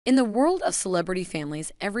In the world of celebrity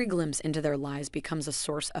families, every glimpse into their lives becomes a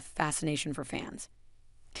source of fascination for fans.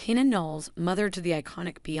 Tina Knowles, mother to the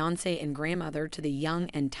iconic Beyoncé and grandmother to the young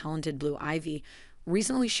and talented Blue Ivy,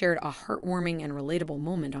 recently shared a heartwarming and relatable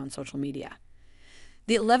moment on social media.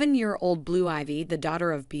 The 11-year-old Blue Ivy, the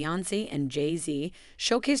daughter of Beyoncé and Jay-Z,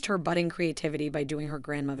 showcased her budding creativity by doing her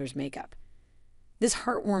grandmother's makeup. This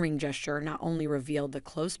heartwarming gesture not only revealed the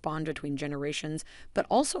close bond between generations, but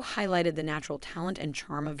also highlighted the natural talent and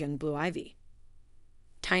charm of young Blue Ivy.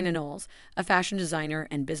 Tina Knowles, a fashion designer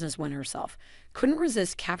and businesswoman herself, couldn't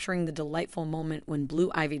resist capturing the delightful moment when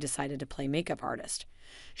Blue Ivy decided to play makeup artist.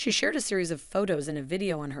 She shared a series of photos and a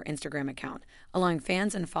video on her Instagram account, allowing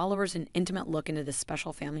fans and followers an intimate look into this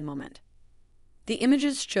special family moment. The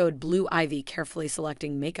images showed Blue Ivy carefully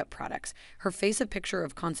selecting makeup products, her face a picture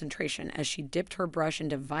of concentration as she dipped her brush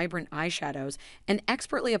into vibrant eyeshadows and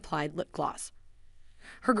expertly applied lip gloss.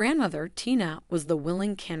 Her grandmother, Tina, was the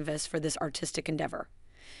willing canvas for this artistic endeavor.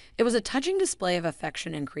 It was a touching display of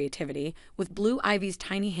affection and creativity, with Blue Ivy's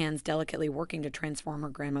tiny hands delicately working to transform her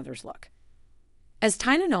grandmother's look. As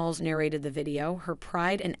Tina Knowles narrated the video, her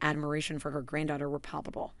pride and admiration for her granddaughter were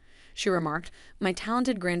palpable. She remarked, "My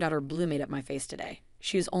talented granddaughter Blue made up my face today.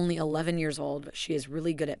 She is only 11 years old, but she is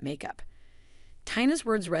really good at makeup." Tina's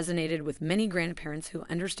words resonated with many grandparents who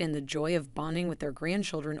understand the joy of bonding with their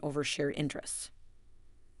grandchildren over shared interests.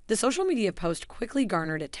 The social media post quickly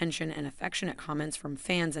garnered attention and affectionate comments from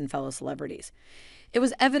fans and fellow celebrities. It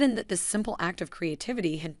was evident that this simple act of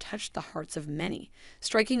creativity had touched the hearts of many,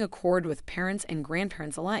 striking a chord with parents and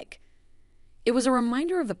grandparents alike. It was a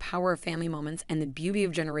reminder of the power of family moments and the beauty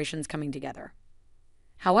of generations coming together.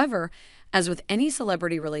 However, as with any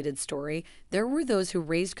celebrity-related story, there were those who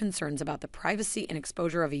raised concerns about the privacy and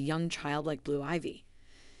exposure of a young child like Blue Ivy.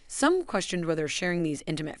 Some questioned whether sharing these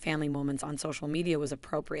intimate family moments on social media was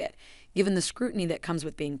appropriate, given the scrutiny that comes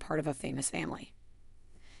with being part of a famous family.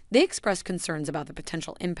 They expressed concerns about the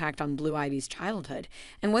potential impact on Blue Ivy's childhood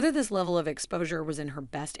and whether this level of exposure was in her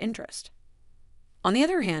best interest. On the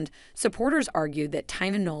other hand, supporters argued that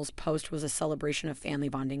Tina Knowles' post was a celebration of family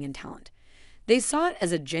bonding and talent. They saw it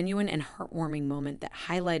as a genuine and heartwarming moment that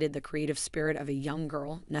highlighted the creative spirit of a young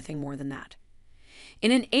girl, nothing more than that.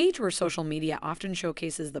 In an age where social media often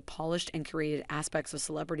showcases the polished and curated aspects of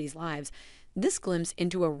celebrities' lives, this glimpse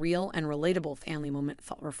into a real and relatable family moment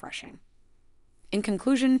felt refreshing. In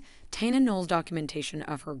conclusion, Tina Knowles' documentation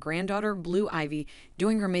of her granddaughter Blue Ivy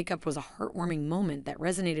doing her makeup was a heartwarming moment that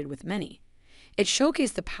resonated with many. It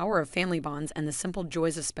showcased the power of family bonds and the simple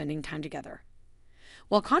joys of spending time together.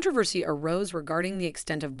 While controversy arose regarding the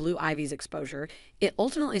extent of Blue Ivy's exposure, it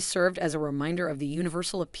ultimately served as a reminder of the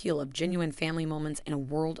universal appeal of genuine family moments in a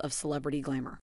world of celebrity glamour.